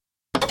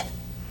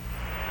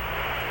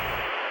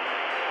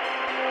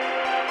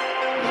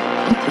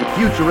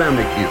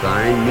Futuramic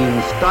design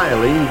means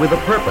styling with a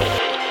purpose.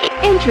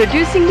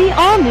 Introducing the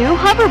all-new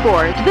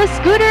hoverboard, the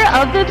scooter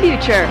of the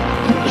future.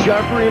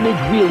 Sharper Image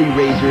Wheelie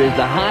Razor is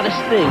the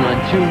hottest thing on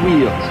two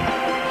wheels.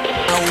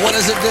 Now, what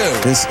does it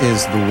do? This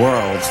is the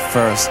world's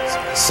first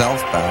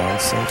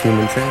self-balancing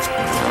human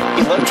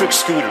transport. Electric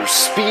scooters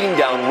speeding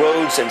down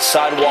roads and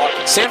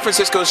sidewalks. San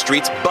Francisco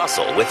streets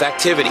bustle with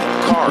activity.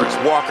 Cars,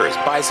 walkers,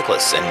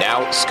 bicyclists, and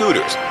now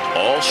scooters,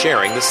 all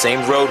sharing the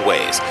same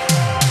roadways.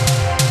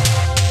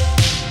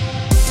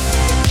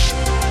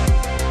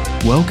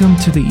 Welcome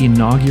to the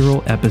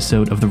inaugural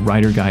episode of the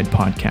Rider Guide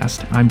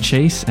podcast. I'm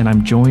Chase, and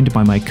I'm joined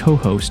by my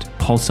co-host,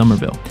 Paul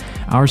Somerville.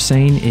 Our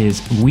saying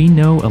is, we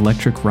know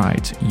electric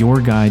rides,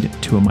 your guide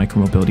to a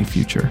micromobility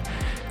future.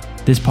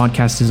 This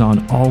podcast is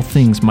on all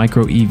things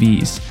micro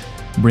EVs,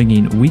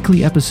 bringing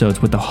weekly episodes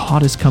with the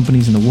hottest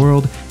companies in the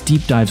world,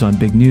 deep dives on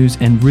big news,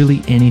 and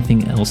really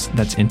anything else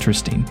that's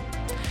interesting.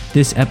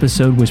 This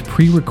episode was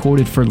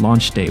pre-recorded for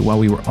launch day while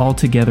we were all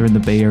together in the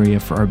Bay Area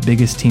for our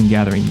biggest team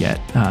gathering yet.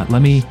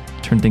 Let me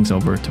turn things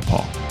over to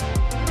Paul.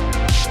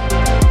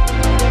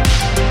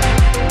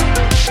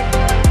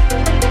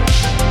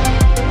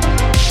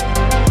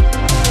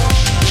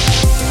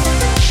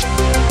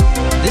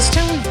 This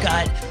time we've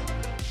got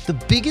the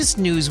biggest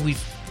news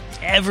we've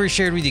ever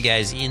shared with you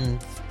guys in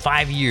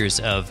 5 years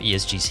of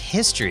ESG's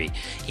history,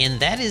 and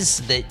that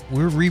is that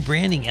we're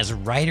rebranding as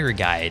Rider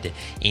Guide,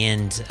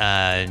 and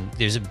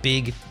there's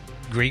a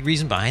great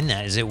reason behind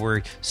that is that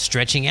we're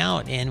stretching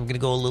out and we're going to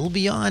go a little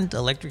beyond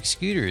electric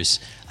scooters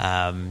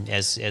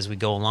as we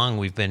go along.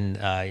 We've been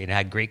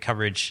had great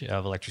coverage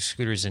of electric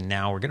scooters, and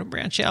now we're going to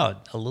branch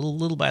out a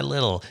little by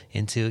little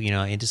into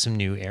some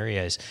new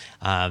areas.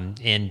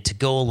 And to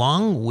go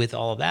along with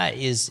all of that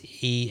is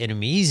an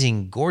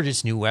amazing,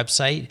 gorgeous new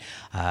website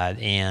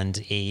and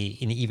an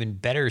even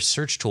better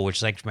search tool, which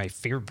is like my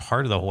favorite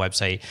part of the whole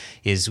website.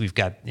 Is we've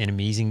got an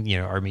amazing,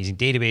 our amazing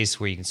database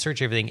where you can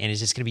search everything, and it's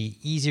just going to be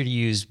easier to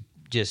use,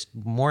 just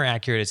more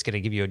accurate. It's going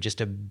to give you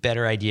just a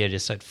better idea,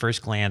 just at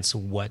first glance,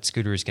 what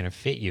scooter is going to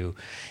fit you.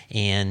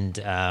 And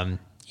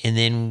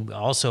then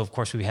also, of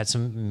course, we've had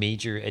some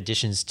major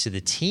additions to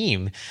the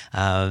team.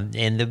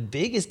 And the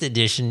biggest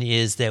addition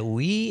is that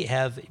we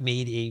have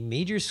made a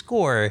major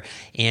score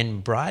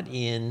and brought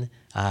in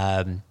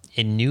a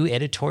new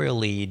editorial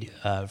lead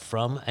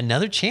from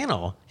another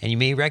channel. And you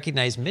may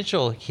recognize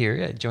Mitchell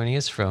here joining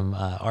us from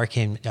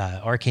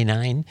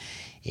RK9.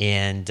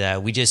 And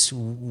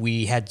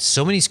we had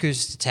so many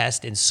scooters to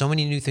test and so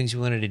many new things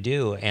we wanted to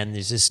do, and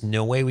there's just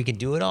no way we could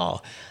do it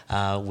all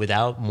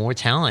without more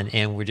talent.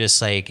 And we're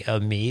just like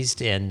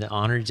amazed and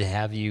honored to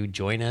have you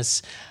join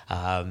us.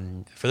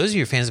 For those of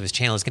you who are fans of his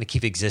channel, it's going to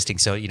keep existing,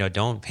 so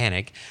don't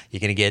panic. You're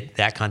going to get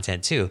that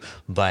content too.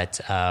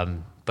 But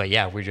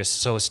yeah, we're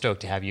just so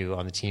stoked to have you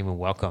on the team, and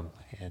welcome.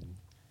 And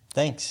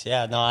thanks.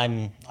 Yeah, no,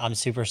 I'm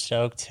super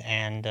stoked,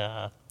 and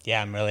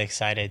I'm really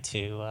excited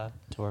to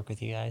work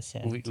with you guys.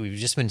 And we've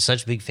just been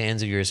such big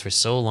fans of yours for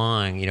so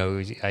long.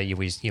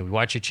 We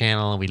watch your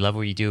channel and we love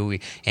what you do.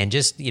 We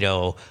just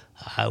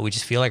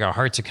feel like our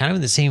hearts are kind of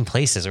in the same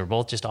places. We're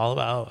both just all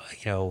about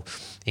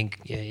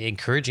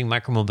encouraging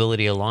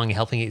micromobility along,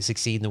 helping it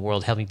succeed in the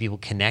world, helping people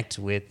connect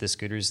with the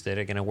scooters that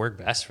are going to work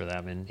best for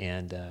them.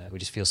 And we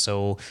just feel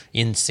so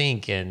in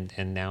sync. And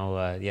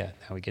now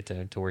we get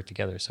to work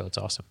together. So it's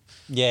awesome.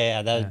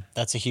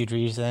 That's a huge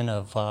reason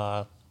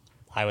of.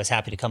 I was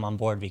happy to come on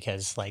board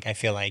because, I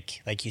feel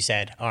like you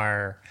said,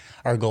 our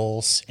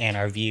goals and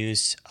our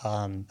views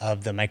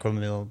of the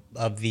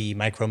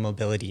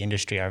micromobility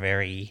industry are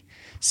very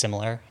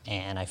similar,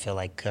 and I feel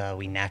like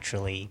we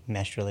naturally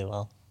mesh really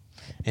well.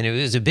 And it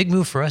was a big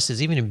move for us. It's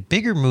even a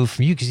bigger move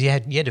for you because you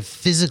had to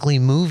physically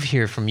move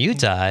here from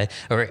Utah,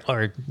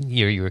 had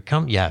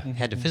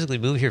to physically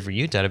move here from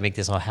Utah to make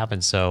this all happen.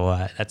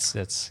 So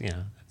that's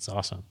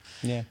awesome.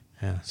 Yeah.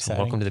 So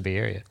welcome to the Bay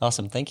Area.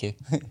 Awesome. Thank you.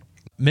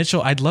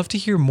 Mitchell, I'd love to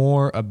hear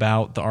more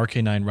about the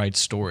RK9 ride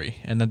story,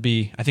 and that'd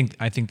be I think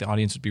the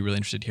audience would be really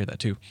interested to hear that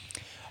too.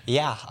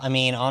 Yeah, I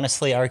mean,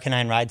 honestly,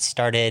 RK9 Rides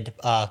started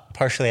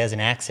partially as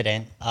an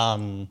accident,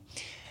 and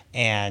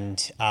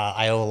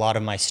I owe a lot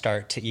of my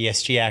start to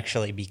ESG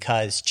actually,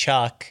 because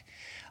Chuck,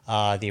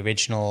 the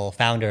original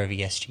founder of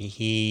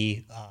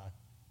ESG,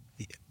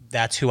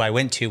 that's who I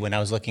went to when I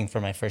was looking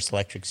for my first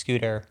electric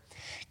scooter,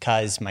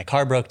 because my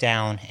car broke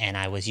down and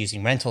I was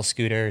using rental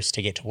scooters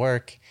to get to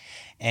work.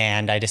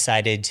 And I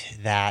decided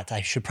that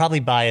I should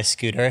probably buy a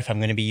scooter if I'm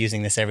going to be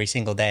using this every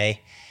single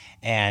day.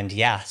 And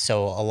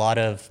so a lot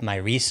of my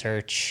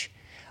research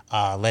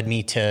led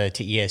me to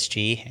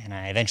ESG, and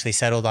I eventually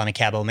settled on a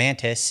Cabo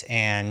Mantis.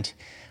 And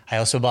I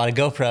also bought a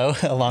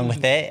GoPro along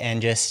with it,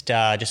 and just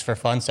for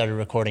fun started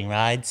recording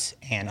rides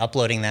and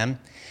uploading them.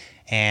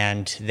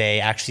 And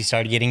they actually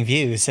started getting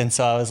views. And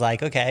so I was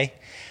like, okay,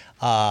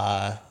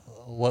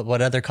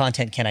 what other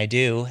content can I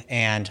do?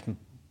 And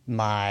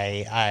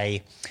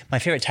my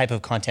favorite type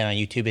of content on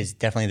YouTube is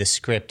definitely the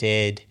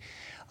scripted,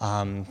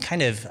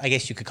 kind of, I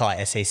guess you could call it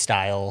essay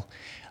style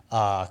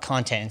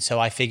content. And so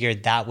I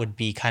figured that would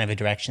be kind of a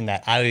direction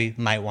that I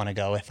might want to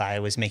go if I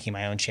was making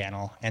my own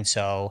channel. And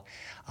so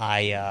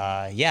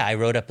I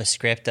wrote up a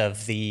script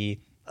of the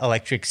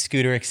electric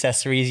scooter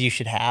accessories you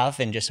should have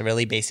and just a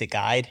really basic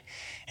guide.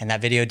 And that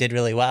video did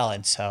really well.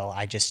 And so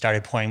I just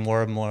started pouring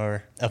more and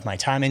more of my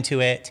time into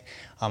it.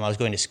 I was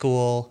going to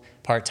school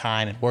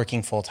part-time and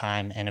working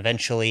full-time. And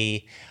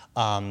eventually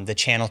the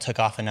channel took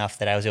off enough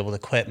that I was able to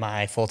quit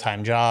my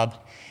full-time job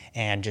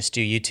and just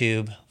do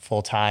YouTube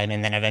full-time.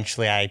 And then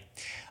eventually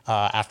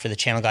after the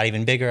channel got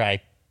even bigger,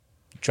 I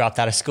dropped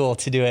out of school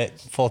to do it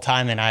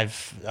full-time. And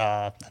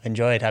I've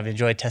enjoyed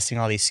testing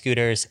all these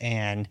scooters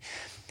and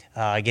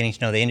getting to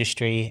know the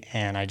industry.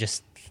 And I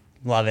just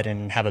love it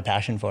and have a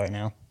passion for it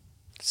now.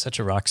 Such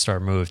a rock star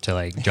move to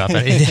like drop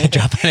out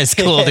of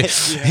school.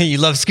 You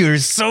love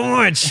scooters so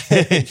much.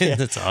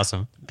 That's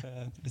awesome.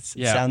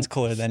 It sounds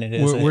cooler than it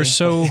is. We're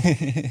so,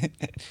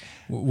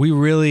 we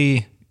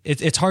really,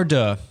 it's hard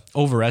to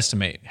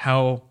overestimate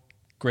how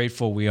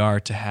grateful we are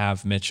to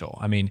have Mitchell.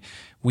 I mean,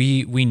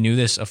 we knew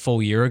this a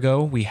full year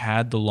ago. We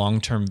had the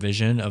long-term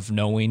vision of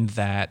knowing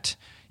that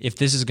if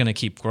this is going to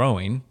keep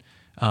growing,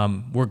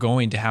 we're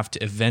going to have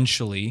to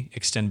eventually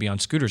extend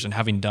beyond scooters, and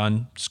having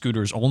done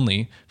scooters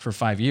only for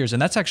 5 years.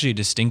 And that's actually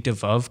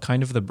distinctive of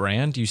kind of the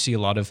brand. You see a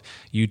lot of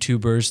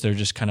YouTubers, they're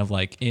just kind of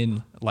like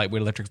in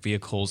lightweight electric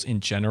vehicles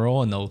in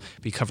general, and they'll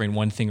be covering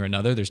one thing or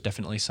another. There's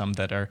definitely some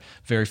that are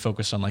very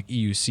focused on like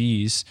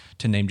EUCs,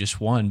 to name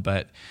just one.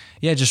 But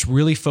yeah, just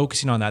really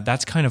focusing on that.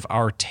 That's kind of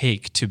our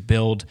take to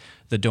build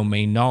the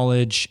domain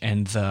knowledge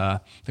and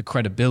the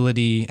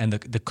credibility and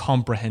the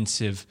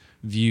comprehensive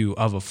view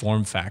of a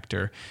form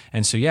factor.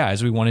 And so, yeah,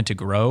 as we wanted to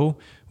grow,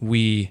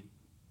 we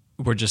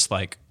were just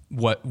like,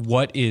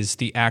 what is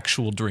the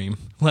actual dream?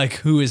 Like,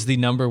 who is the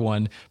number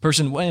one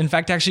person? In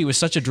fact, actually, it was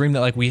such a dream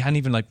that like we hadn't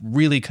even like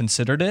really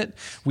considered it.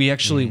 We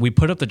actually, we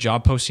put up the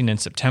job posting in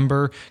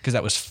September because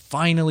that was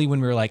finally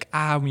when we were like,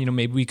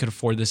 maybe we could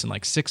afford this in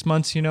like 6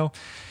 months,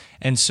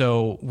 And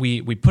so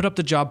we put up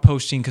the job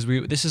posting because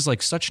this is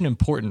like such an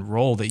important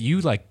role that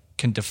you like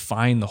can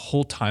define the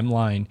whole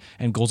timeline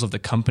and goals of the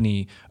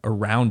company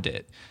around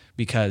it.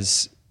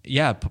 Because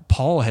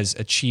Paul has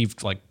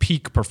achieved like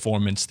peak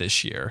performance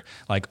this year.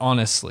 Like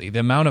honestly, the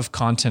amount of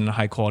content and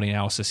high quality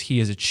analysis he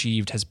has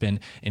achieved has been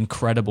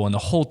incredible. And the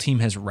whole team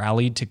has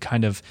rallied to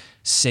kind of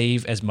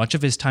save as much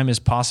of his time as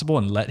possible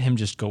and let him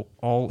just go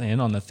all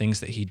in on the things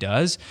that he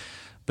does.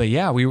 But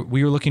yeah, we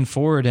were looking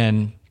forward,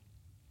 and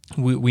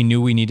we knew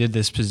we needed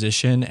this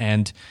position,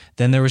 and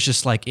then there was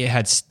just like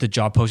the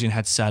job posting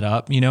had set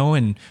up,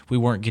 and we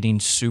weren't getting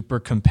super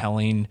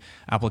compelling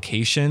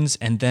applications.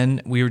 And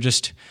then we were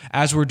just,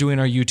 as we're doing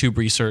our YouTube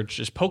research,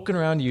 just poking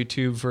around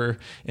YouTube for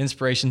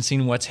inspiration,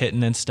 seeing what's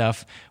hitting and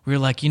stuff. We were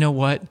like, you know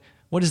what?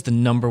 What is the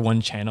number one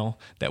channel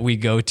that we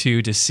go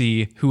to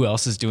see who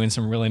else is doing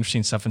some really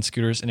interesting stuff in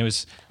scooters? And it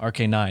was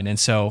RK9. And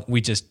so we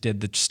just did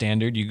the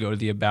standard. You go to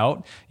the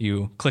about,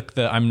 you click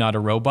the I'm not a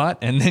robot,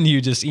 and then you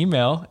just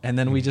email. And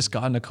then we just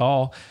got on a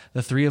call,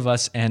 the three of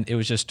us, and it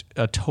was just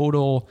a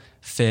total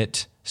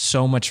fit,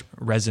 so much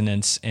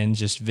resonance and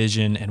just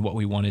vision and what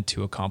we wanted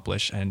to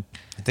accomplish. And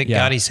I think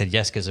Gotti said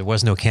yes because there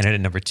was no candidate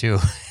number two.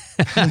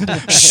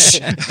 It's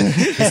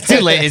too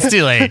late. It's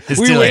too late.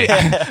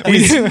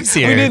 We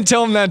didn't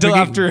tell him that until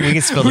after. We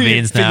can spill the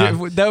beans now.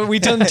 We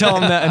didn't tell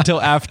him that until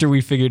after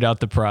we figured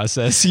out the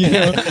process.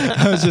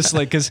 I was just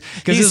like, because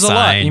there's a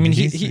lot. I mean,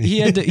 he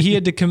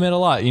had to commit a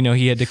lot.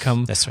 He had to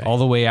come all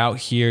the way out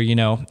here.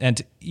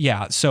 And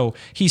yeah, so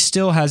he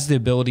still has the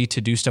ability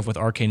to do stuff with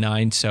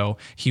RK9. So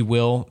he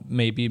will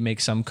maybe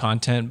make some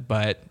content,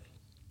 but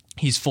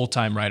he's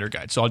full-time rider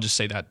guide. So I'll just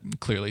say that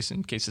clearly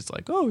in case it's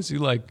like, is he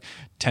like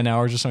 10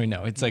 hours or something?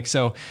 No, it's like,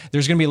 so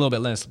there's going to be a little bit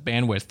less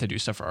bandwidth to do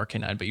stuff for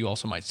RK9, but you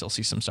also might still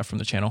see some stuff from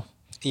the channel.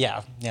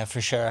 Yeah,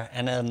 for sure.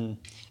 And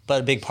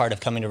but a big part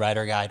of coming to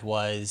Rider Guide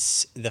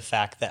was the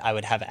fact that I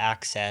would have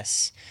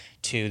access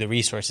to the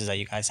resources that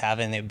you guys have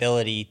and the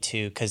ability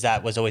to, because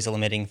that was always a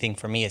limiting thing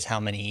for me, is how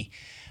many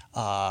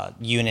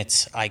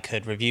units I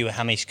could review,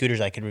 how many scooters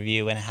I could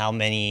review, and how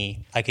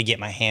many I could get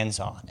my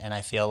hands on. And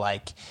I feel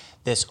like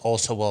this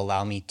also will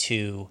allow me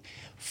to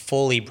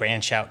fully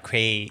branch out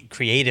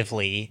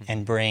creatively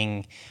and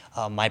bring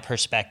my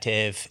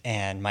perspective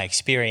and my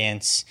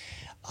experience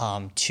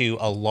to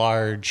a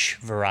large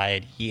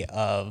variety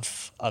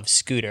of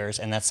scooters.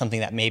 And that's something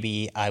that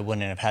maybe I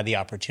wouldn't have had the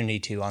opportunity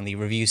to on the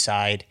review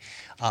side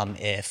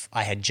if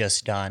I had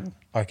just done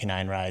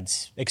RK9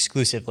 rides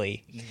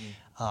exclusively.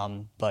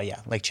 But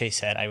yeah, like Chase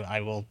said,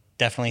 I will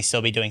definitely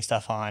still be doing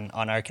stuff on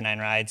RK9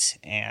 rides,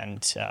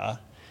 and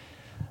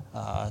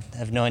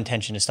have no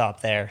intention to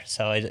stop there.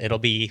 So it'll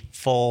be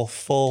full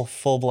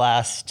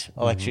blast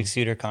electric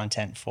scooter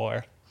content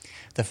for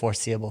the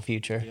foreseeable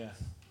future.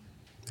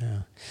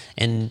 Yeah.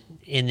 And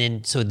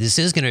then so this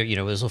is gonna,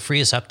 this will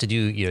free us up to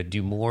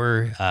do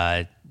more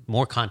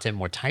content,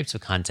 more types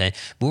of content.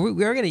 But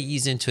we are gonna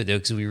ease into it though,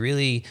 because we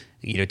really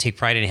take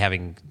pride in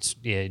having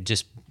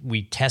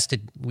we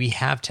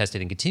have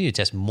tested and continue to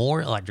test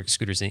more electric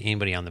scooters than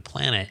anybody on the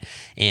planet.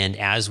 And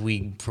as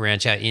we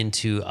branch out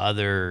into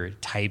other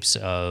types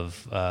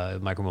of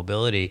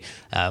micromobility,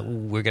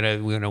 we're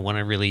gonna want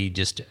to really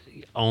just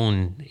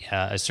own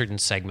a certain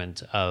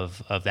segment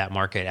of that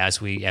market as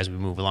we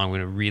move along. We're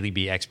going to really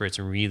be experts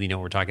and really know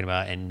what we're talking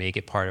about and make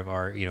it part of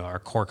our our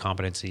core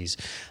competencies.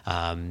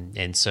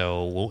 And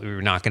so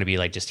we're not going to be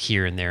like just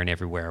here and there and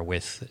everywhere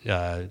with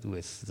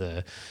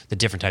the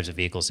different types of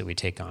vehicles that we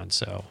take on.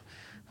 So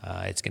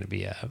it's going to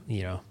be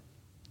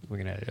we're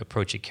going to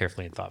approach it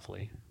carefully and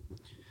thoughtfully.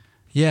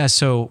 Yeah.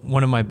 So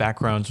one of my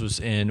backgrounds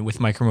was with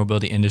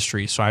micromobility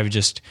industry. So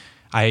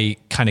I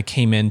kind of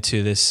came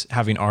into this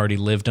having already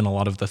lived in a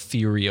lot of the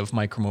theory of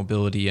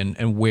micromobility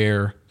and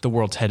where the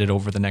world's headed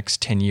over the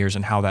next 10 years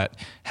and how that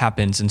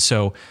happens. And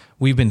so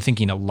we've been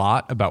thinking a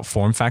lot about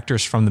form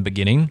factors from the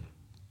beginning.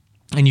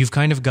 And you've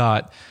kind of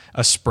got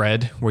a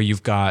spread where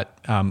you've got,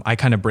 I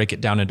kind of break it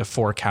down into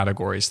 4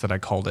 categories that I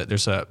called it.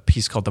 There's a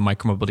piece called the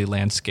micromobility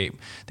landscape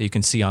that you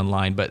can see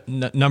online. But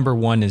number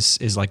 1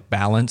 is like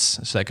balance.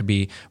 So that could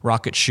be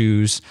rocket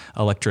shoes,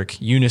 electric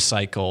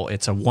unicycle.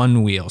 It's a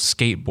one-wheel,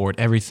 skateboard,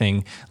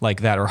 everything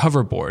like that, or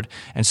hoverboard.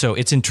 And so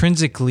it's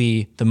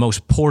intrinsically the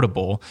most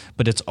portable,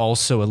 but it's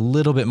also a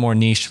little bit more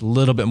niche, a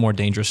little bit more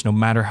dangerous, no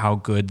matter how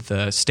good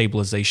the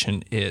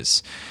stabilization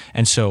is.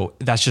 And so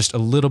that's just a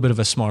little bit of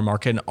a smaller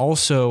market. And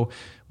also,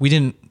 we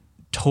didn't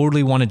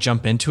totally want to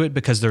jump into it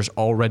because there's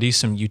already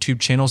some YouTube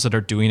channels that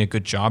are doing a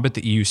good job at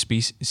the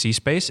EUC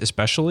space,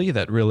 especially,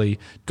 that really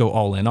go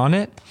all in on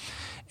it.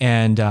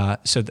 And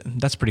so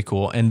that's pretty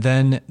cool. And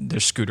then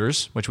there's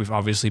scooters, which we've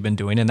obviously been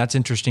doing. And that's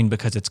interesting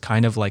because it's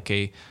kind of like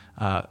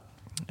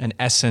an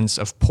essence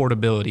of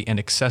portability and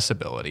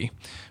accessibility,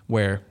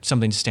 where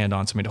something to stand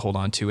on, something to hold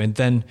on to. And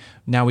then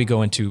now we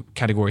go into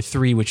category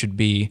 3, which would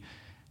be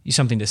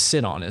something to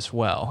sit on as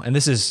well. And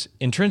this is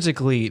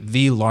intrinsically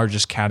the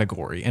largest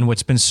category. And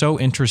what's been so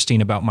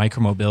interesting about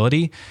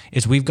micromobility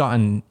is we've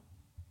gotten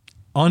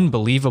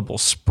unbelievable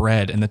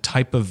spread in the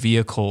type of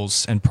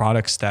vehicles and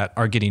products that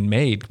are getting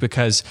made,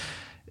 because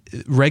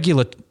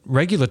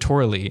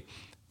regulatorily,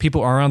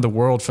 people around the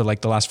world for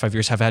like the last 5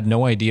 years have had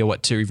no idea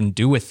what to even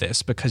do with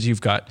this, because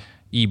you've got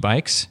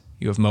e-bikes,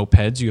 you have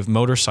mopeds, you have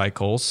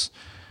motorcycles,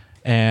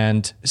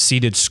 and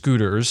seated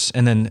scooters.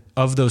 And then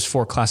of those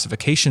 4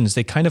 classifications,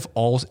 they kind of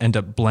all end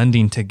up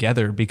blending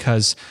together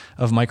because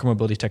of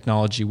micromobility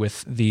technology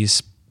with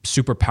these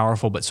super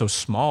powerful but so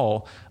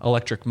small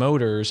electric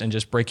motors, and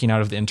just breaking out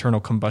of the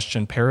internal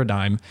combustion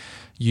paradigm.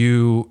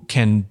 You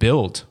can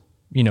build,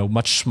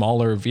 much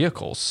smaller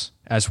vehicles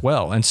as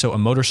well. And so a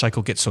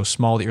motorcycle gets so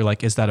small that you're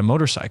like, is that a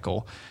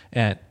motorcycle?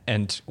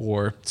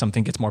 Or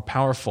something gets more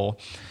powerful.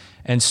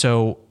 And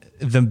so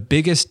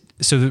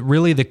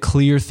really the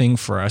clear thing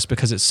for us,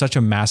 because it's such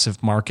a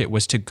massive market,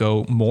 was to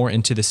go more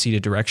into the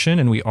seated direction.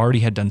 And we already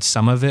had done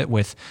some of it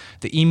with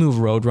the eMove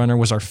Roadrunner,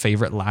 was our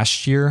favorite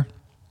last year.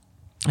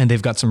 And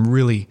they've got some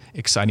really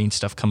exciting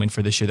stuff coming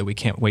for this year that we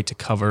can't wait to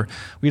cover.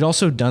 We'd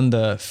also done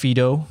the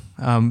Fido,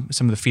 some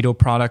of the Fido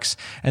products.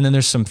 And then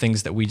there's some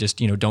things that we just,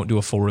 don't do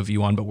a full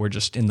review on, but we're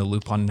just in the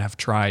loop on and have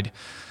tried.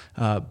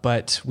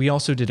 But we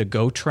also did a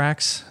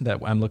GoTrax that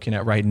I'm looking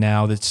at right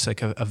now. That's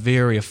like a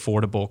very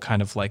affordable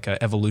kind of like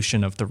a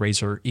evolution of the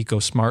Razor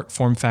EcoSmart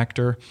form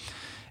factor.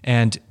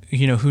 And,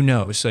 who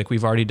knows? Like,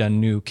 we've already done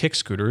new kick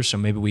scooters, so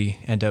maybe we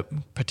end up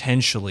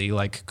potentially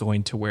like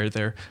going to where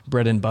their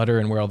bread and butter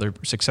and where all their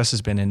success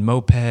has been in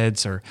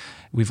mopeds, or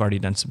we've already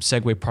done some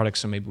Segway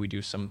products, so maybe we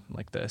do some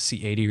like the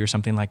C80 or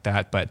something like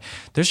that. But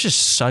there's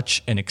just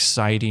such an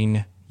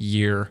exciting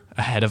year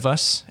ahead of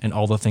us, and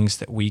all the things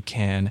that we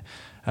can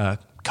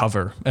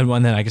cover. And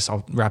then I guess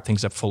I'll wrap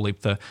things up fully.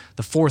 The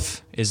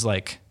 4th is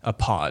like a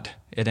pod,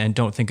 and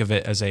don't think of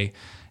it as a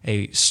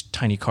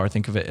tiny car.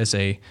 Think of it as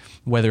a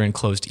weather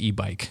enclosed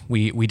e-bike.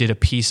 We did a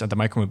piece at the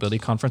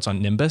Micromobility Conference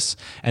on Nimbus,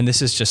 and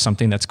this is just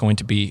something that's going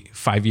to be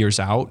 5 years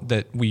out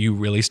that you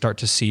really start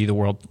to see the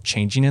world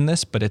changing in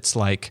this. But it's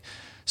like,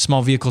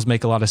 small vehicles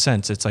make a lot of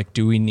sense. It's like,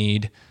 do we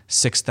need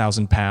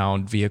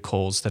 6,000-pound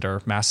vehicles that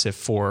are massive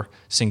for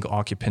single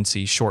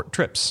occupancy short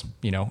trips?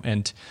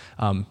 And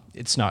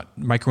it's not,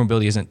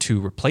 micromobility isn't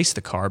to replace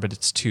the car, but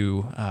it's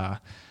to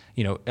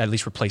at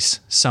least replace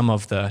some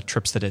of the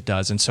trips that it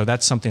does. And so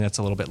that's something that's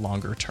a little bit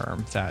longer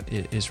term that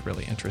is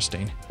really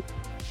interesting.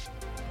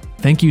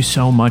 Thank you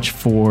so much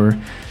for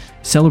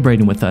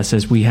celebrating with us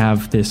as we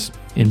have this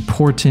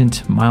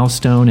important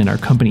milestone in our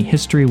company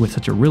history with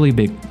such a really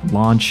big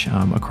launch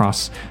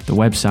across the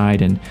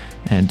website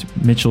and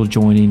Mitchell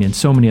joining and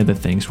so many other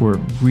things. We're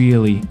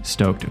really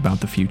stoked about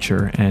the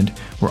future, and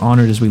we're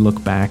honored as we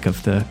look back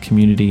of the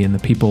community and the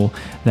people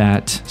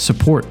that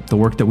support the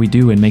work that we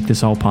do and make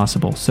this all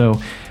possible.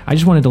 So I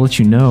just wanted to let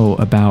you know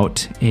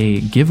about a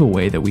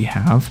giveaway that we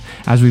have.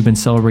 As we've been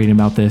celebrating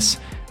about this,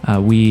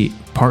 we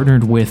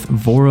partnered with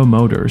Voro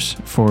Motors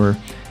for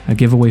a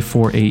giveaway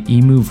for a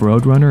eMove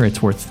Roadrunner.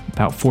 It's worth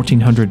about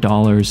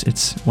 $1,400.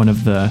 It's one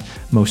of the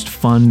most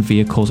fun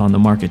vehicles on the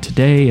market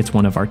today. It's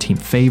one of our team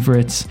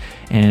favorites.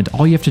 And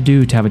all you have to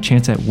do to have a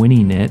chance at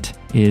winning it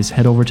is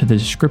head over to the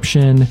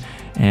description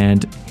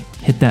and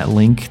hit that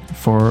link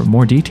for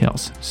more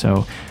details.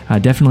 So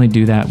definitely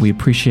do that. We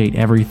appreciate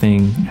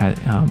everything,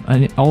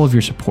 and all of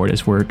your support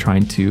as we're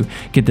trying to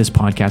get this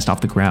podcast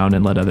off the ground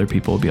and let other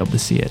people be able to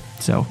see it.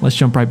 So let's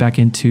jump right back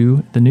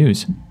into the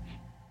news.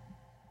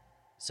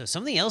 So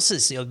something else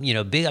is, big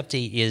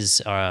update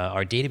is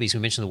our database. We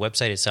mentioned the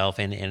website itself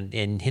and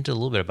hinted a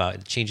little bit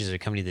about changes that are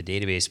coming to the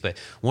database. But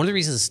one of the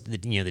reasons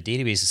that, the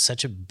database is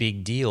such a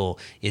big deal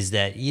is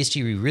that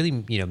ESG, we really,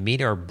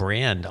 made our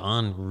brand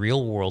on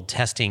real world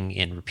testing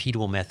and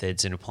repeatable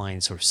methods and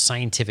applying sort of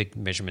scientific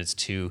measurements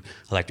to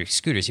electric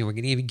scooters. We're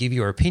going to even give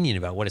you our opinion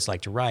about what it's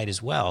like to ride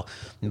as well.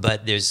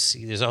 But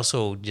there's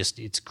also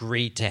it's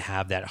great to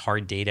have that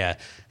hard data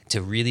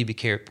to really be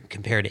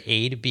compared to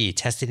A to B,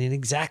 tested in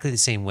exactly the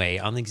same way,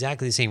 on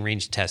exactly the same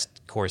range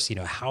test course,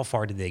 how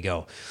far did they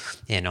go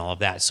and all of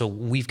that. So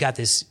we've got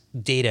this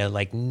data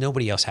like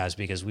nobody else has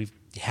because we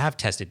have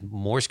tested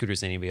more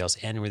scooters than anybody else,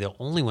 and we're the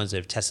only ones that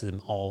have tested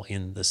them all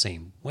in the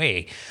same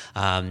way.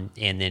 And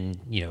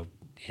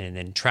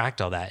then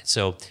tracked all that.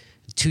 So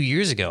 2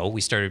 years ago,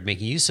 we started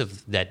making use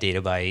of that data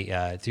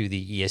by through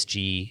the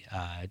ESG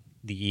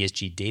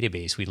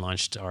database. We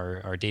launched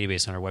our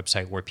database on our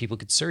website where people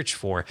could search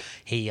for,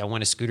 hey, I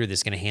want a scooter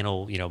that's going to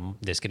handle,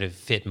 that's going to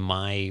fit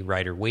my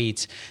rider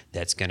weight,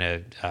 that's going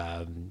to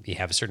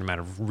have a certain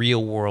amount of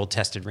real world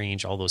tested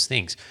range, all those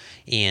things.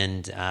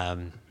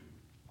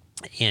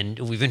 And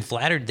we've been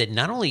flattered that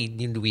not only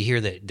do we hear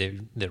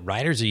that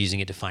riders are using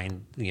it to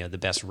find the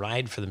best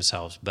ride for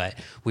themselves, but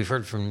we've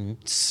heard from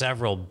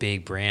several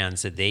big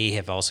brands that they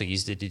have also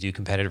used it to do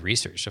competitive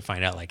research to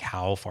find out like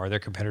how far their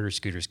competitor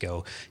scooters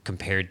go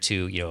compared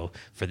to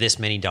for this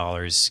many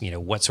dollars,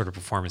 what sort of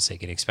performance they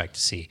can expect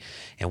to see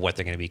and what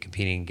they're going to be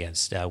competing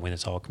against when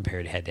it's all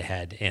compared head to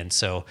head. And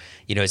so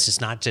it's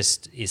not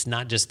just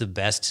the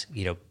best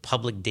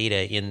public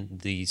data in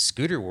the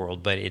scooter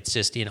world, but it's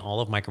just in all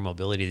of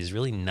micromobility. There's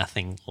really nothing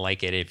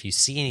like it. If you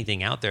see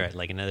anything out there at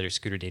like another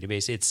scooter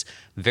database, it's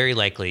very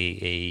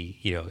likely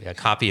a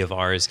copy of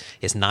ours.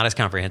 It's not as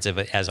comprehensive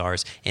as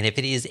ours, and if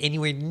it is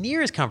anywhere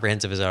near as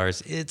comprehensive as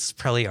ours, it's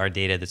probably our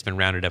data that's been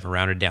rounded up and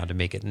rounded down to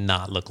make it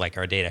not look like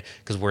our data,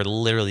 because we're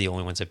literally the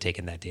only ones that have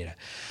taken that data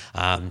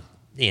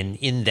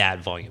in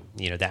that volume,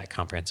 that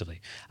comprehensively.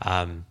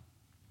 Go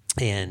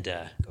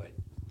ahead.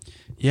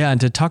 Yeah,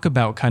 and to talk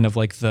about kind of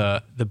like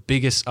the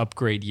biggest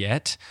upgrade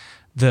yet.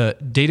 The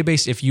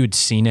database, if you had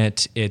seen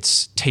it,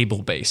 it's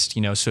table-based,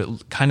 so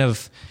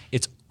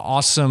it's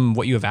awesome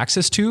what you have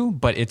access to,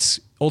 but it's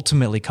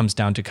ultimately comes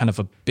down to kind of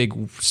a big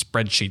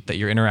spreadsheet that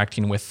you're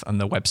interacting with on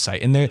the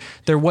website. And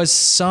there was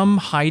some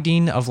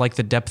hiding of like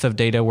the depth of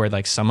data where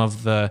like some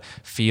of the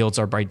fields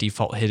are by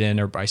default hidden,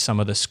 or by some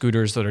of the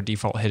scooters that are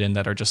default hidden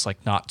that are just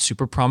like not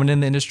super prominent in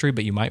the industry,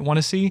 but you might want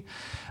to see.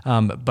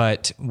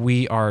 But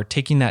we are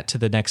taking that to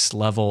the next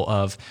level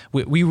of,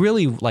 we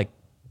really like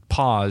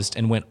paused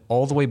and went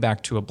all the way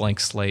back to a blank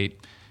slate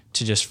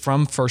to just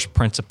from first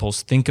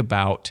principles think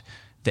about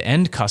the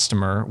end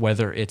customer,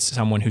 whether it's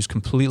someone who's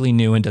completely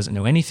new and doesn't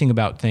know anything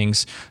about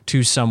things,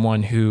 to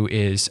someone who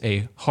is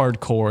a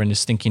hardcore and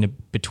is thinking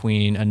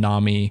between a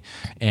Nami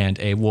and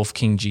a Wolf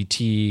King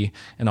GT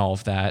and all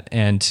of that,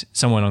 and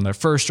someone on their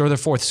first or their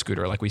fourth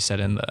scooter, like we said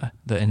in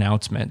the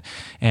announcement.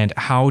 And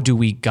how do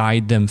we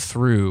guide them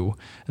through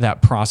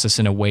that process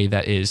in a way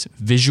that is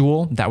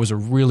visual? That was a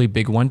really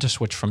big one, to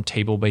switch from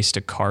table-based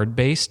to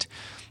card-based.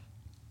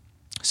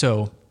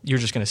 So you're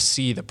just going to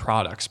see the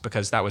products,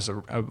 because that was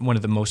one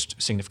of the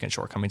most significant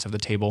shortcomings of the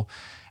table.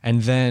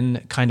 And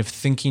then kind of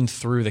thinking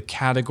through the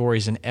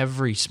categories and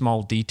every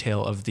small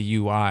detail of the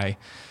UI,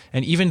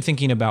 and even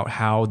thinking about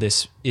how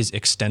this is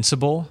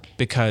extensible,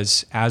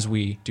 because as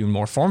we do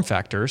more form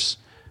factors,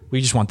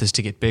 we just want this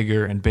to get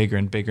bigger and bigger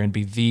and bigger and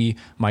be the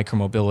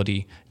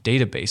micromobility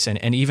database.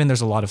 And even there's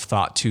a lot of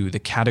thought to the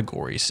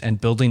categories and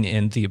building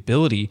in the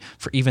ability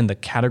for even the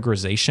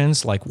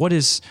categorizations, like what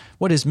is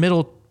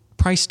middle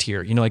price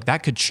tier, like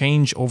that could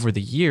change over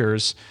the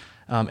years.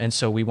 And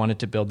so we wanted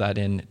to build that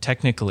in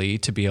technically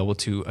to be able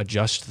to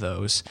adjust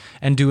those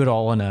and do it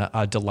all in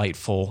a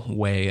delightful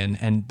way.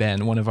 And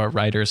Ben, one of our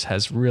writers,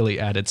 has really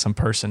added some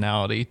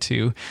personality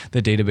to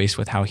the database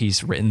with how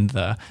he's written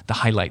the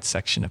highlight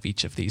section of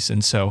each of these.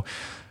 And so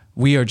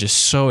we are just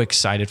so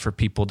excited for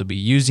people to be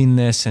using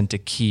this and to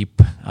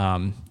keep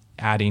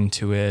adding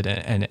to it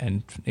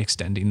and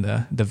extending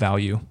the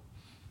value.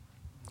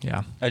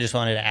 Yeah. I just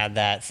wanted to add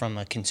that from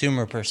a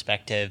consumer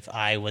perspective,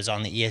 I was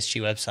on the ESG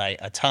website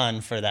a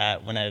ton for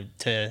that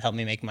to help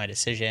me make my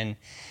decision.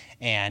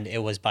 And it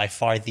was by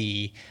far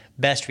the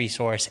best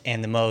resource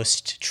and the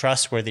most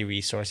trustworthy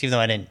resource, even though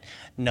I didn't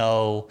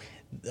know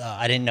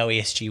I didn't know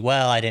ESG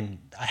well. I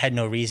had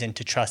no reason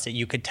to trust it.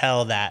 You could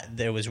tell that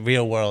there was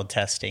real world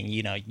testing.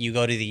 You know, you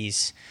go to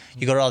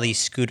all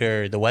these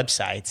the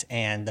websites,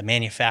 and the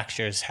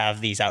manufacturers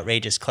have these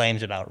outrageous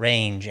claims about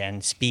range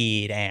and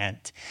speed and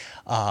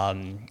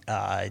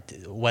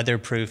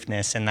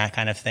weatherproofness and that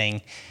kind of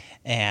thing.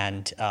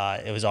 And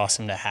it was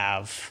awesome to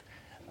have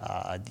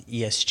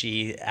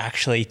ESG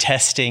actually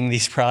testing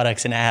these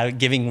products and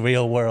giving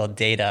real world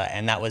data.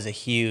 And that was a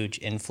huge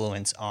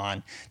influence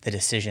on the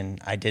decision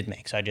I did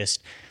make. So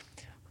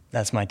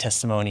that's my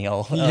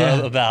testimonial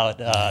about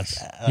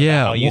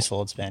how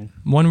useful it's been.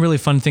 One really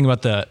fun thing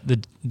about the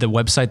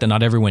website that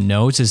not everyone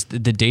knows is the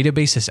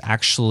database is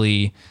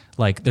actually,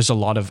 like, there's a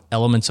lot of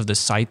elements of the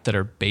site that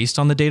are based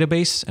on the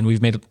database, and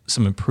we've made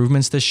some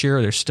improvements this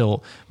year. There's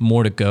still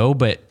more to go,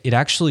 but it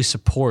actually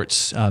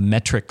supports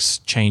metrics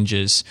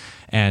changes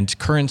and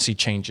currency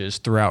changes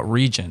throughout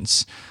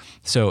regions.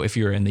 So if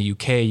you're in the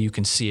UK, you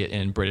can see it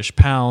in British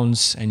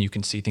pounds, and you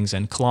can see things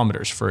in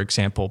kilometers, for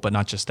example, but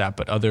not just that,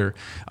 but other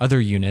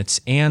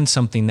units. And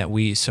something that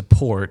we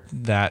support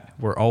that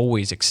we're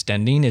always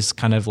extending is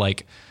kind of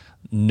like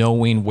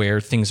knowing where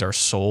things are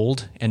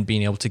sold and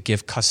being able to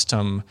give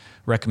custom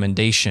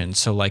recommendations.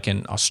 So like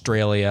in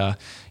Australia,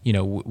 you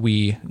know,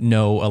 we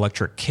know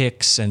electric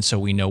kicks, and so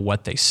we know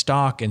what they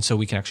stock, and so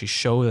we can actually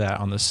show that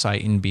on the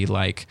site and be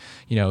like,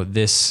 you know,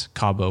 this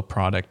Cabo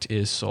product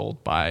is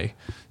sold by,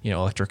 you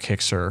know, electric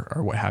kicks or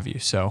what have you.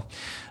 So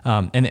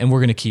and we're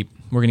going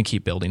to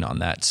keep building on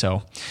that.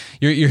 So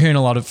you're hearing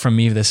a lot from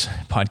me this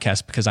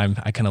podcast because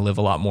I kind of live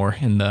a lot more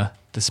in the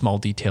small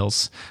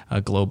details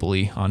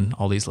globally on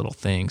all these little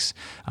things.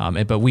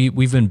 But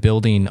we've been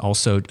building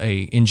also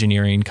a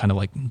engineering kind of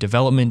like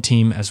development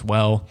team as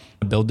well.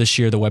 Build this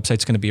year, the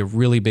website's going to be a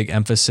really big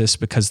emphasis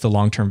because the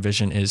long-term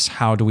vision is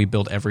how do we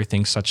build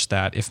everything such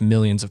that if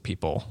millions of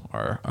people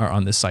are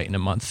on this site in a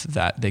month,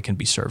 that they can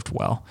be served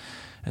well.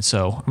 And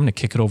so I'm going to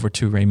kick it over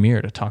to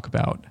Ramir to talk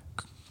about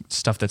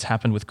stuff that's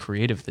happened with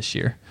creative this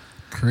year.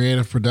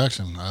 Creative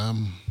production.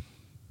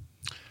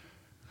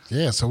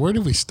 So where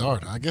did we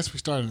start? I guess we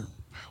started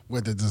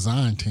with the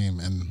design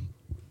team, and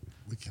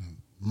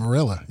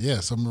Marilla. Yeah,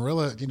 so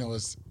Marilla, you know,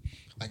 is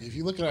like, if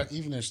you look at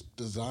even her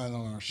design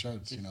on our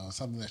shirts, you know,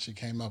 something that she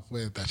came up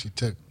with that she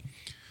took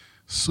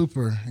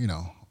super, you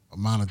know,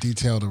 amount of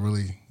detail to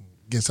really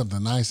get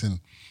something nice, and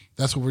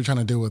that's what we're trying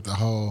to do with the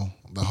whole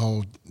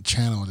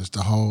channel, just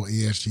the whole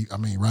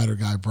Rider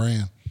Guy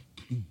brand.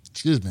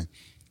 Excuse me.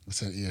 I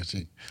said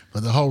ESG.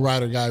 But the whole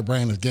Rider Guy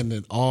brand is getting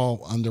it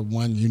all under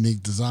one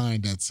unique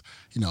design that's,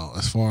 you know,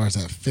 as far as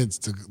that fits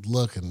the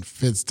look and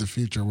fits the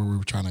future where we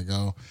were trying to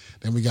go.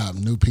 Then we got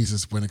new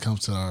pieces when it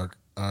comes to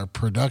our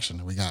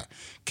production. We got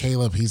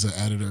Caleb, he's an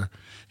editor.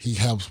 He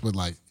helps with,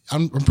 like,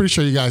 I'm pretty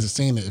sure you guys have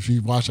seen it. If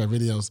you watch our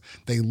videos,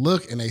 they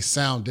look and they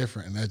sound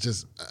different. And that's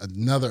just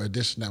another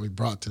addition that we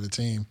brought to the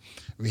team.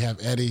 We have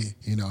Eddie,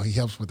 you know, he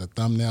helps with the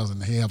thumbnails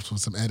and he helps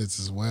with some edits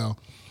as well.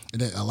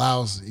 And it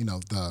allows, you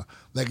know, the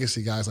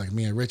legacy guys like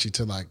me and Richie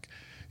to, like,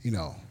 you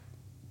know,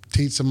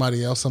 teach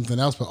somebody else something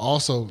else, but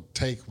also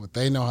take what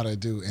they know how to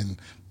do and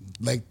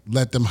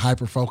let them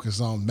hyper-focus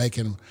on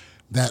making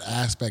that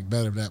aspect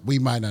better that we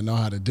might not know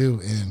how to do.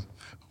 And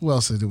who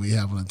else do we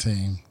have on the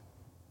team?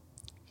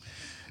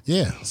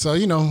 Yeah, so,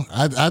 you know,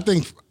 I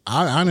think,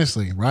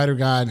 honestly, Rider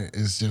Guide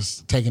is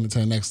just taking it to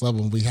the next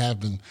level. We have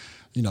been,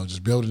 you know,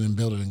 just building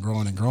and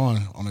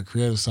growing on the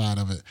creative side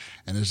of it.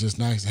 And it's just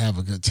nice to have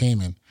a good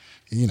team. And,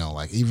 you know,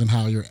 like, even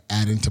how you're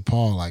adding to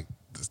Paul, like,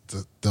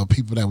 the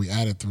people that we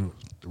added through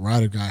the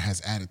Rider Guide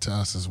has added to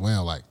us as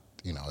well. Like,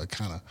 you know,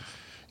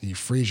 it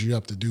frees you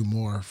up to do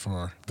more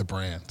for the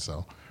brand.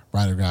 So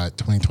Rider Guide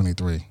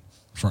 2023,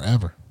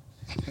 forever.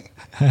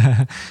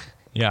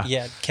 Yeah.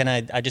 Yeah.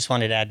 I just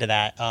wanted to add to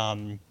that.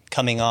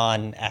 Coming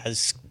on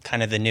as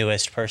kind of the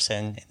newest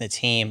person in the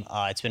team,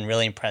 it's been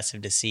really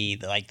impressive to see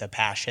the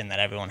passion that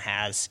everyone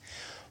has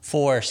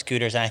for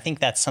scooters. And I think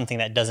that's something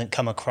that doesn't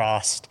come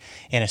across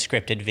in a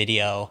scripted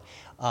video.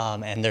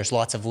 And there's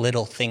lots of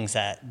little things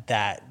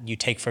that you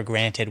take for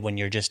granted when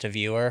you're just a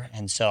viewer.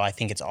 And so I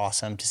think it's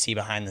awesome to see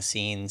behind the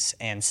scenes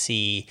and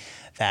see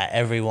that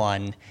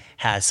everyone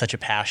has such a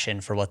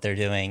passion for what they're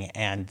doing,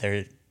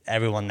 and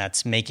everyone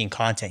that's making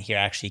content here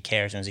actually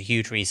cares. And it was a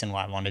huge reason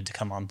why I wanted to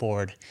come on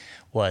board,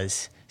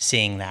 was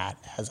seeing that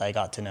as I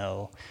got to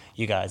know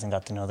you guys and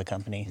got to know the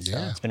company. So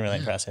it's been really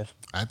impressive.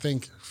 I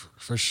think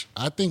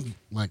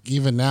like,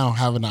 even now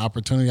having the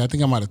opportunity, I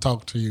think I might have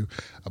talked to you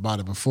about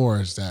it before,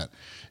 is that,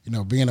 you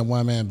know, being a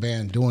one-man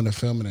band, doing the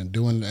filming and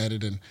doing the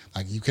editing,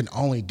 like, you can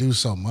only do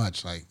so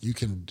much. Like, you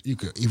could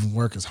even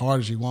work as hard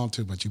as you want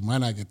to, but you might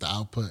not get the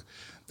output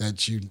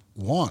that you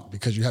want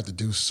because you have to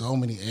do so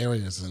many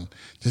areas. And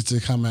just to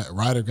come at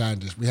Rider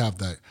Guide, we have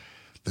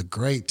the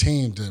great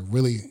team to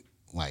really,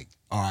 like,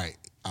 all right,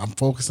 I'm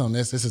focused on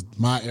this. This is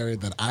my area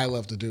that I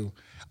love to do.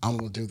 I'm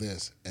going to do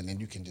this. And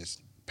then you can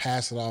just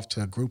pass it off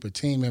to a group of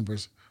team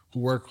members who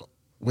work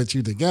with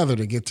you together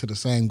to get to the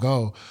same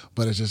goal.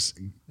 But it's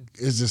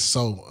just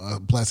so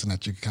a blessing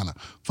that you can kind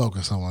of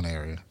focus on one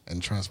area.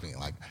 And trust me,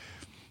 like,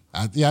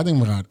 I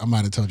think I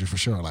might have told you for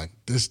sure. Like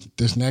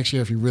this next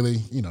year, if you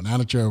really, now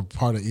that you're a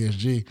part of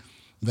ESG,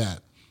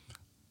 that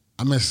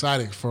I'm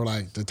excited for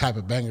like the type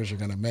of bangers you're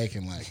gonna make,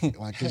 and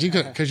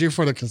because you're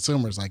for the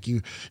consumers. Like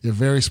you're a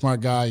very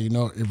smart guy.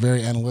 You're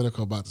very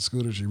analytical about the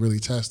scooters. You really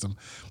test them,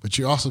 but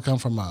you also come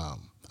from a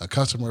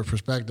customer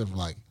perspective.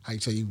 Like how you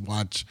say you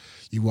watched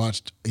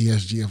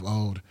ESG of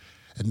old,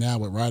 and now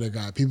with Rider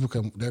Guide,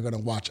 they're gonna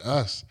watch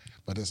us.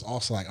 But it's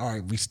also like, all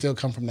right, we still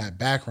come from that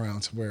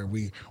background to where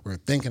we're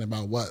thinking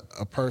about what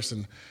a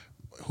person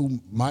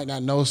who might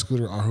not know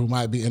scooter or who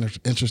might be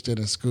interested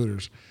in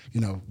scooters,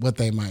 what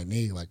they might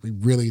need. Like we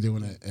really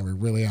doing it, and we're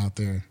really out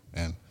there,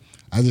 and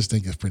I just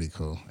think it's pretty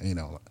cool, and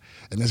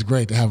it's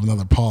great to have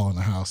another Paul in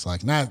the house.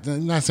 Like not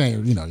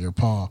saying you're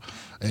Paul,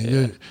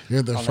 and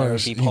you're the I'll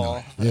first. never be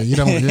Paul.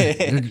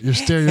 You're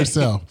still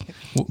yourself,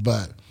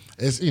 but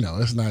it's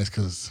it's nice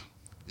because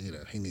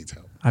he needs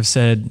help. I've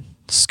said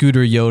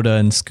Scooter Yoda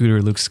and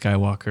Scooter Luke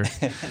Skywalker.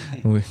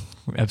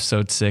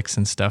 Episode 6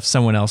 and stuff.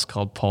 Someone else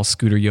called Paul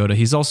Scooter Yoda.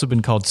 He's also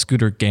been called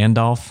Scooter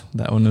Gandalf.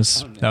 That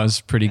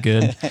was pretty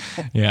good.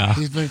 Yeah.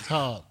 He's been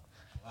called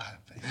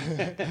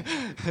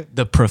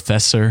the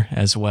Professor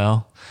as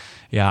well.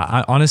 Yeah,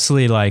 I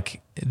honestly,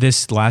 like,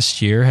 this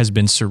last year has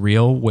been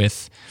surreal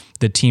with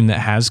the team that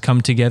has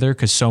come together,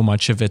 because so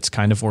much of it's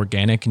kind of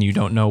organic and you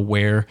don't know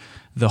where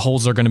the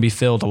holes are going to be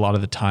filled a lot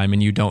of the time,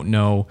 and you don't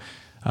know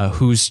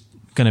who's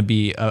going to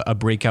be a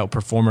breakout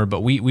performer.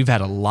 But we've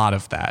had a lot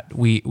of that.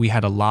 We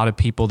had a lot of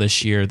people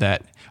this year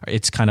that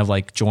it's kind of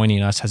like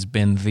joining us has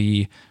been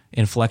the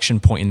inflection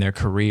point in their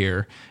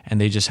career,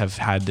 and they just have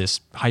had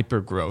this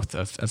hyper growth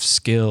of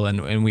skill.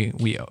 And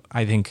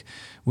I think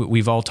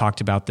we've all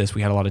talked about this.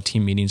 We had a lot of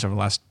team meetings over the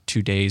last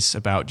 2 days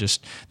about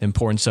just the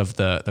importance of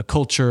the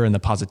culture and the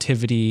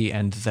positivity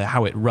and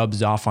how it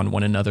rubs off on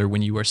one another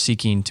when you are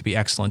seeking to be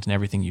excellent in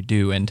everything you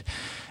do. And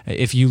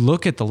if you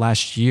look at the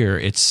last year,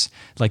 it's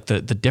like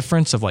the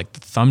difference of like the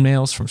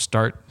thumbnails from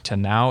start to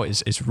now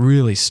is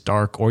really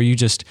stark. Or you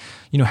just,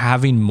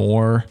 having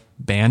more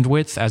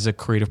bandwidth as a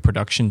creative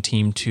production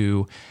team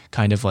to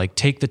kind of like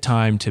take the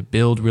time to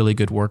build really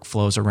good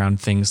workflows around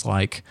things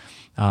like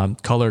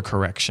color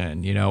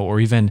correction, or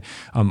even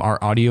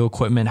our audio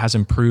equipment has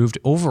improved.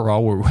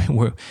 Overall,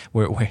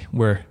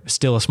 we're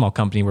still a small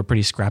company. We're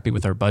pretty scrappy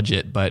with our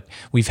budget, but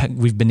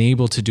we've been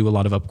able to do a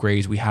lot of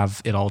upgrades. We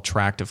have it all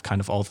tracked of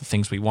kind of all the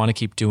things we want to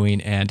keep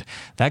doing, and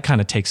that kind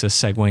of takes us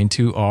segueing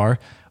to our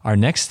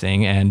next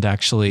thing. And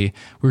actually,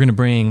 we're going to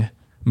bring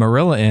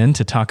Marilla in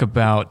to talk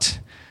about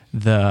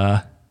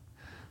the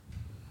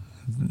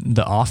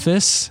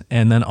office,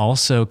 and then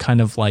also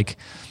kind of like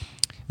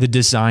the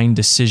design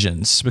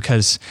decisions,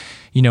 because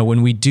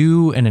when we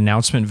do an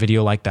announcement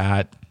video like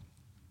that,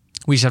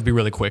 we just have to be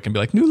really quick and be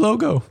like, new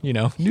logo,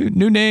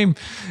 new name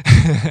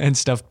and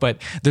stuff. But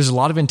there's a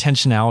lot of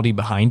intentionality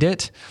behind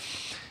it,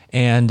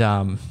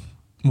 and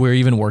we're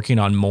even working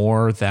on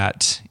more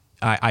that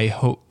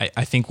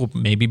I think will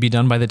maybe be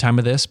done by the time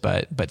of this,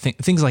 but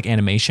things like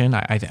animation,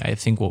 I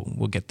think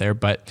we'll get there.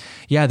 But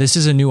yeah, this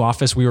is a new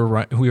office.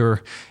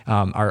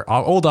 Our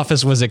old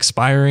office was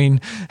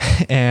expiring,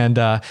 and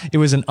it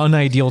was an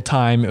unideal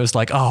time. It was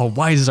like, oh,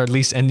 why is our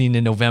lease ending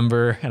in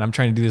November? And I'm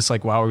trying to do this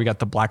like, wow, we got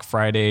the Black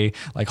Friday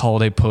like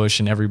holiday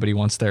push, and everybody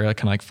wants their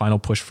kind of like final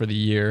push for the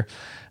year.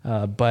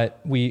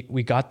 But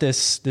we got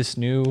this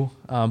new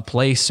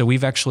place. So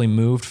we've actually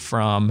moved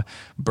from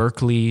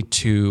Berkeley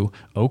to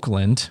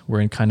Oakland. We're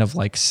in kind of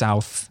like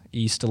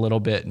southeast a little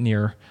bit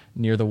near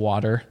the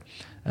water,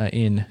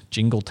 in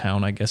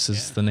Jingletown, I guess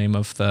is the name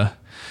of the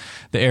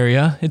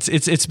area.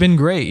 It's been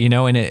great,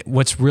 and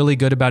what's really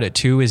good about it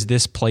too is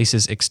this place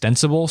is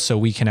extensible. So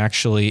we can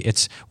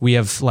we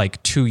have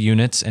like 2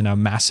 units in a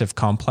massive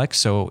complex.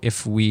 So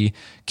if we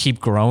keep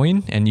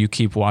growing and you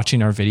keep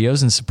watching our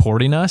videos and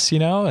supporting us,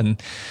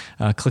 and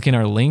clicking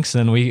our links,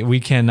 then we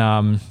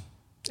can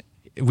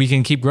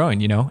keep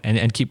growing,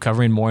 and keep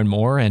covering more and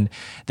more. And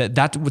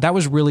that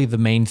was really the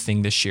main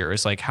thing this year,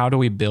 is like, how do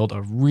we build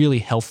a really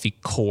healthy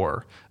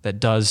core that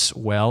does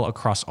well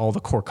across all the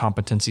core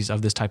competencies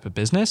of this type of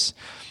business?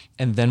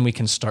 And then we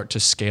can start to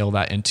scale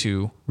that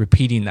into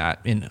repeating that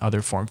in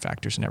other form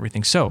factors and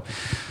everything. So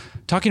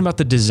talking about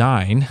the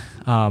design,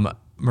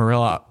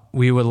 Marilla,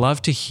 we would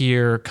love to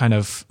hear kind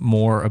of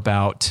more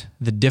about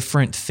the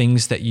different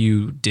things that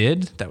you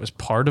did that was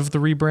part of the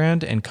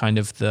rebrand, and kind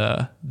of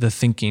the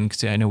thinking,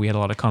 because I know we had a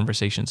lot of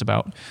conversations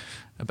about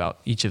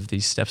each of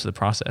these steps of the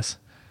process.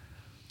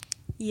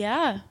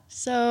 Yeah,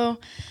 so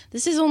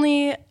this is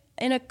only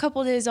in a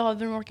couple of days. I've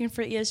been working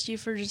for ESG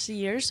for just a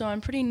year, so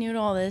I'm pretty new to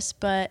all this,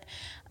 but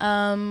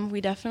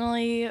we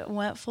definitely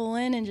went full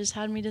in and just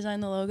had me design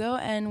the logo,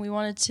 and we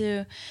wanted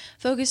to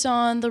focus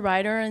on the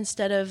rider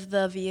instead of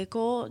the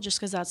vehicle, just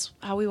because that's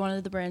how we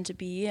wanted the brand to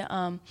be.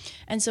 And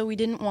so we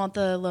didn't want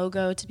the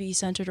logo to be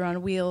centered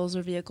around wheels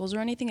or vehicles or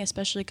anything,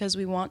 especially because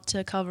we want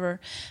to cover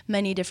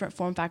many different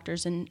form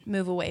factors and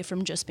move away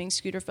from just being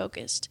scooter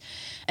focused.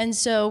 And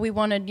so we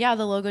wanted,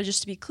 the logo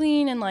just to be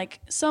clean and like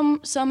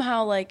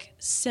somehow like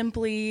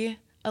simply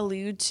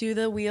allude to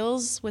the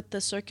wheels with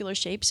the circular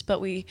shapes,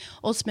 but we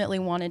ultimately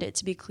wanted it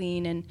to be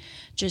clean and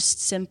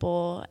just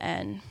simple,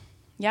 and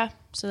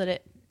so that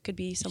it could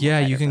be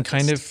somewhat you can focused.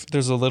 kind of,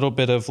 there's a little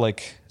bit of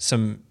like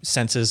some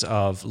senses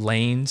of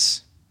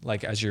lanes,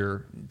 like as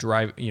you're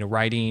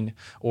riding,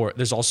 or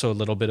there's also a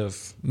little bit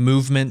of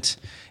movement.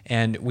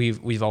 And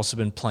we've also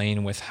been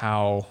playing with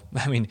how,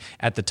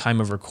 at the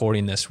time of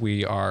recording this,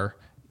 we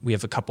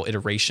have a couple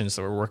iterations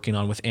that we're working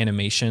on with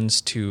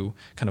animations to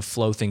kind of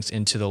flow things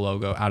into the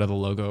logo, out of the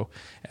logo,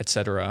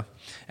 etc.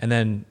 And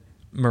then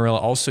Marilla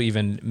also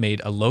even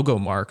made a logo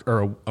mark,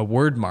 or a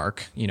word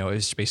mark,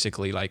 is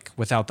basically like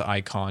without the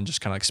icon,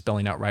 just kind of like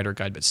spelling out Rider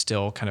Guide, but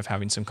still kind of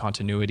having some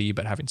continuity,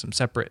 but having some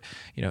separate,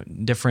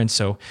 difference.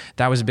 So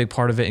that was a big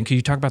part of it. And can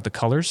you talk about the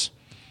colors?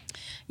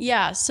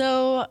 Yeah,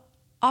 so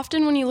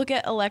often when you look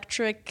at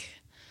electric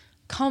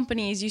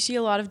companies, you see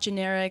a lot of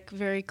generic,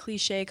 very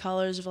cliche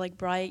colors of like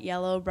bright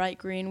yellow, bright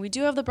green. We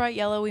do have the bright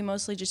yellow. We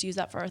mostly just use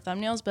that for our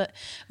thumbnails, but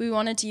we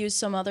wanted to use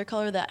some other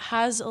color that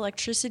has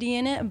electricity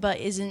in it but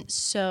isn't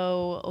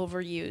so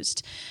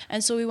overused.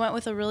 And so we went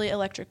with a really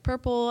electric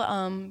purple.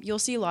 You'll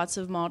see lots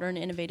of modern,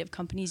 innovative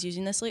companies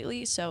using this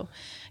lately. So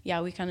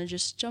we kind of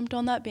just jumped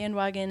on that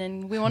bandwagon,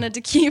 and we wanted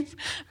to keep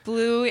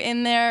blue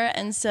in there.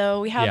 And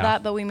so we have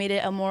that, but we made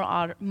it a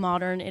more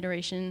modern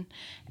iteration.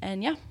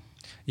 And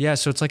Yeah,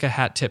 so it's like a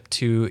hat tip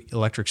to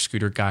electric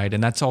scooter guide,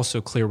 and that's also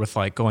clear with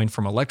like going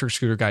from electric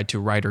scooter guide to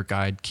rider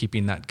guide,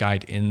 keeping that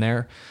guide in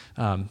there.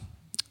 And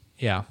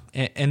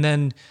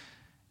then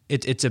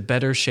it's a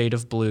better shade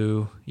of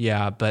blue.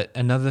 Yeah, but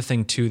another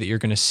thing too that you're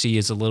going to see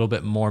is a little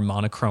bit more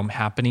monochrome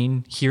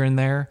happening here and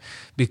there,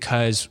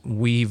 because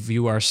we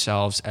view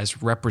ourselves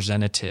as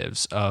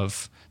representatives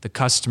of the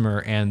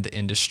customer and the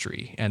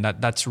industry. And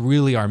that's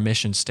really our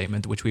mission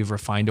statement, which we've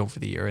refined over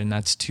the year. And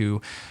that's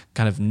to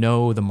kind of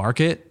know the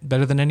market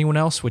better than anyone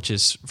else, which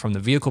is from the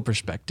vehicle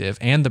perspective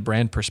and the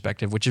brand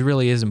perspective, which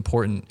really is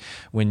important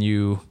when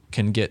you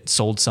can get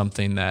sold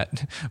something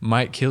that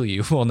might kill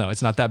you. Well, no,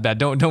 it's not that bad.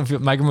 Don't feel,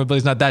 micromobility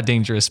is not that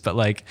dangerous, but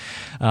like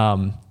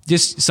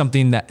just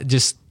something that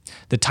just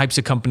the types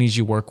of companies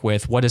you work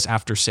with, what does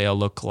after sale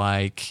look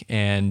like?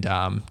 And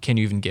can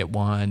you even get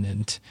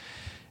one?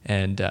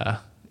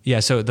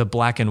 So the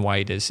black and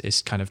white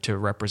is kind of to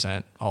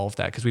represent all of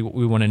that, because we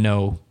want to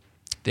know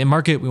the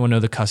market, we want to know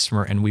the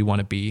customer, and we want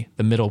to be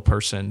the middle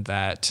person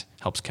that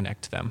helps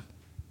connect them.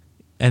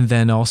 And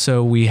then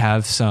also we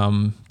have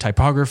some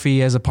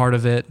typography as a part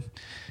of it.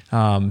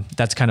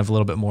 That's kind of a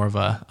little bit more of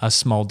a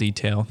small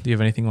detail. Do you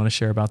have anything you want to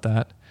share about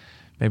that?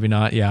 Maybe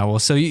not. Yeah. Well,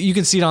 so you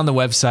can see it on the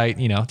website.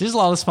 There's a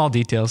lot of small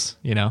details.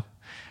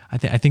 I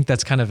think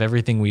that's kind of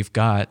everything we've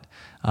got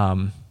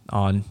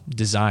on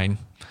design.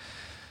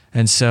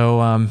 And so,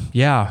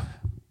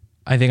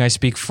 I think I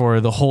speak for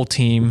the whole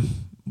team.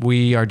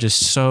 We are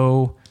just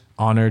so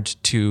honored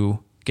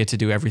to get to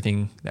do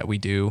everything that we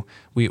do.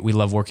 We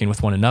love working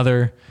with one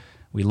another.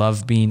 We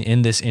love being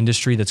in this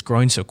industry that's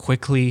growing so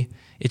quickly.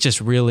 It just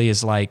really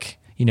is like,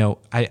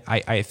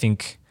 I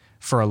think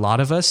for a lot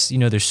of us,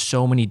 there's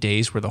so many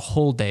days where the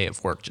whole day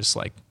of work just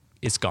like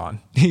it's gone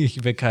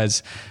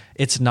because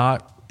it's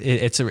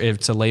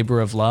a labor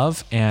of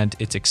love, and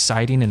it's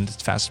exciting and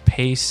it's fast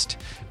paced.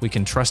 We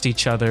can trust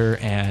each other,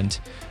 and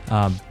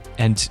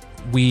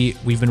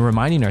we've been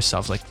reminding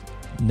ourselves, like,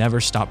 never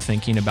stop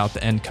thinking about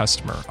the end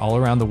customer all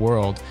around the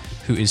world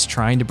who is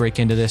trying to break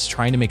into this,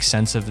 trying to make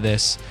sense of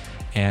this,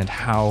 and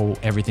how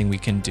everything we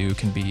can do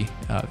can be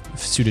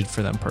suited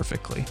for them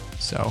perfectly.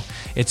 So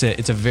it's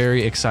a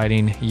very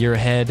exciting year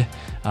ahead.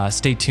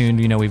 Stay tuned.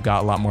 We've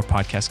got a lot more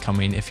podcasts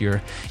coming. If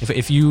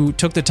you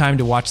took the time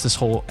to watch this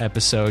whole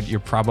episode, you're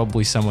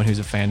probably someone who's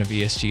a fan of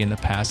ESG in the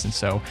past, and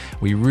so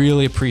we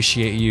really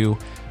appreciate you.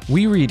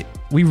 We read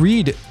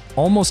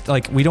almost,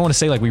 like, we don't want to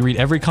say like we read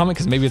every comment,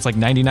 because maybe it's like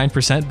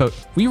 99%, but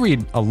we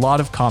read a lot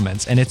of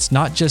comments, and it's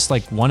not just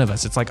like one of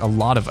us, it's like a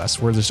lot of us.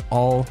 We're just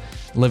all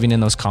living in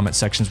those comment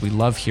sections. We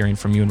love hearing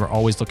from you, and we're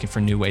always looking for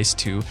new ways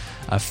to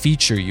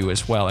feature you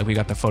as well. Like, we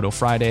got the Photo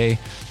Friday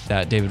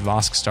that David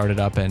Vosk started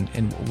up,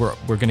 and we're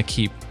going to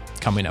keep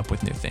coming up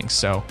with new things.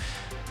 So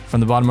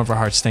from the bottom of our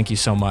hearts, thank you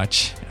so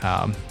much.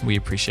 We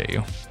appreciate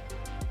you.